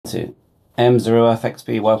to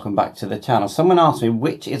M0FXB, welcome back to the channel. Someone asked me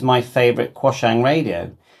which is my favorite Quansheng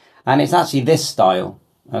radio, and it's actually this style.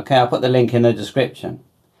 Okay, I'll put the link in the description.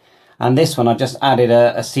 And this one, I've just added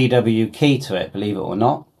a CW key to it, believe it or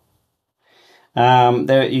not.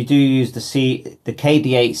 There you do use the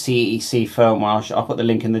KD8CEC Firmware. I'll put the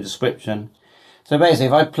link in the description. So basically,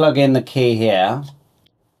 if I plug in the key here,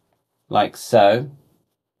 like so,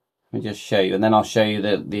 let me just show you, and then I'll show you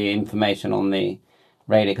the information on the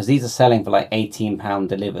radio, because these are selling for like £18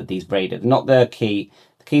 delivered, these radios. Not the key.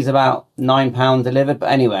 The key's about £9 delivered, but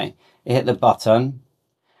anyway, you hit the button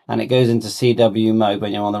and it goes into CW mode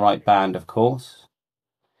when you're on the right band, of course.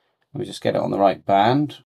 Let me just get it on the right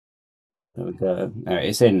band. There we go. There,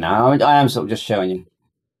 it's in now. I am sort of just showing you.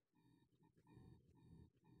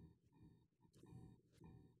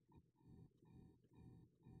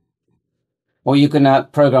 Or you can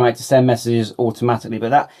program it to send messages automatically,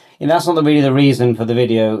 but that's not really the reason for the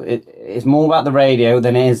video. It's more about the radio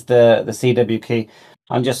than it is the CW key.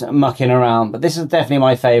 I'm just mucking around, but this is definitely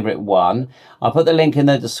my favorite one. I'll put the link in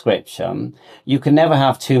the description. You can never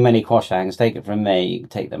have too many Quanshengs, take it from me. You can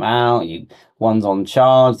take them out. One's on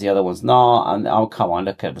charge, the other one's not. And oh, come on,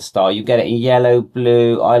 look at the style. You get it in yellow,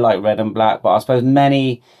 blue. I like red and black, but I suppose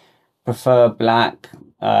many prefer black.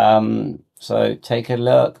 So take a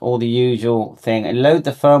look, all the usual thing, and load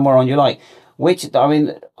the firmware on you like. Which, I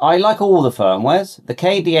mean, I like all the firmwares. The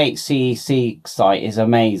KD8CEC site is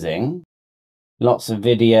amazing. Lots of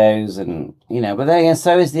videos and, you know, but then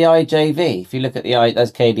so is the IJV. If you look at that's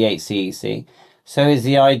KD8CEC, so is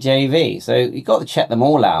the IJV. So you've got to check them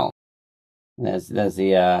all out. There's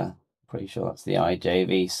the, pretty sure that's the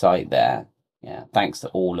IJV site there. Yeah, thanks to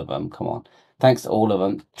all of them. Come on. Thanks to all of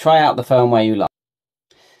them. Try out the firmware you like.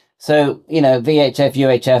 So, you know, VHF,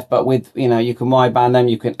 UHF, but with, you know, you can wideband them.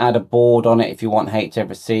 You can add a board on it if you want HF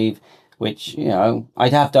receive, which, you know, I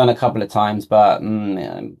have done a couple of times, but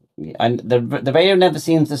and the radio never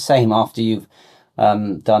seems the same after you've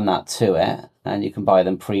done that to it, and you can buy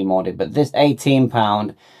them pre-modded. But this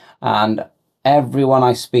 £18, and everyone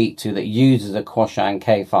I speak to that uses a Quansheng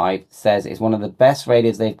K5 says it's one of the best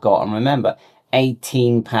radios they've got. And remember,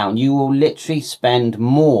 £18. You will literally spend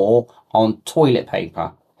more on toilet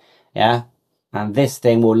paper. Yeah, and this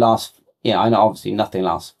thing will last, you know, I know obviously nothing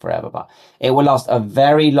lasts forever, but it will last a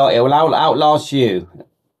very long, it will outlast you.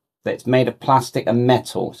 It's made of plastic and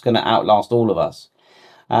metal. It's going to outlast all of us.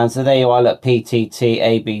 And so there you are, look, PTT,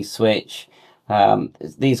 AB switch.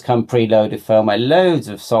 These come preloaded firmware, loads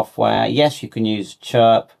of software. Yes, you can use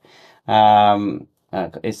Chirp.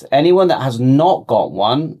 It's anyone that has not got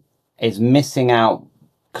one is missing out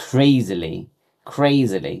crazily.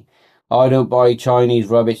 I don't buy Chinese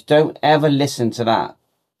rubbish. Don't ever listen to that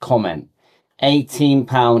comment.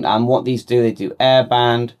 £18, and what these do, they do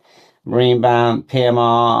airband, marine band,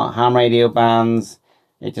 PMR, ham radio bands.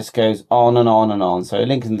 It just goes on and on and on. So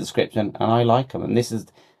link in the description, and I like them. And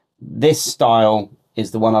this style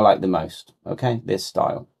is the one I like the most. Okay, this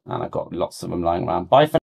style, and I've got lots of them lying around. Bye for now.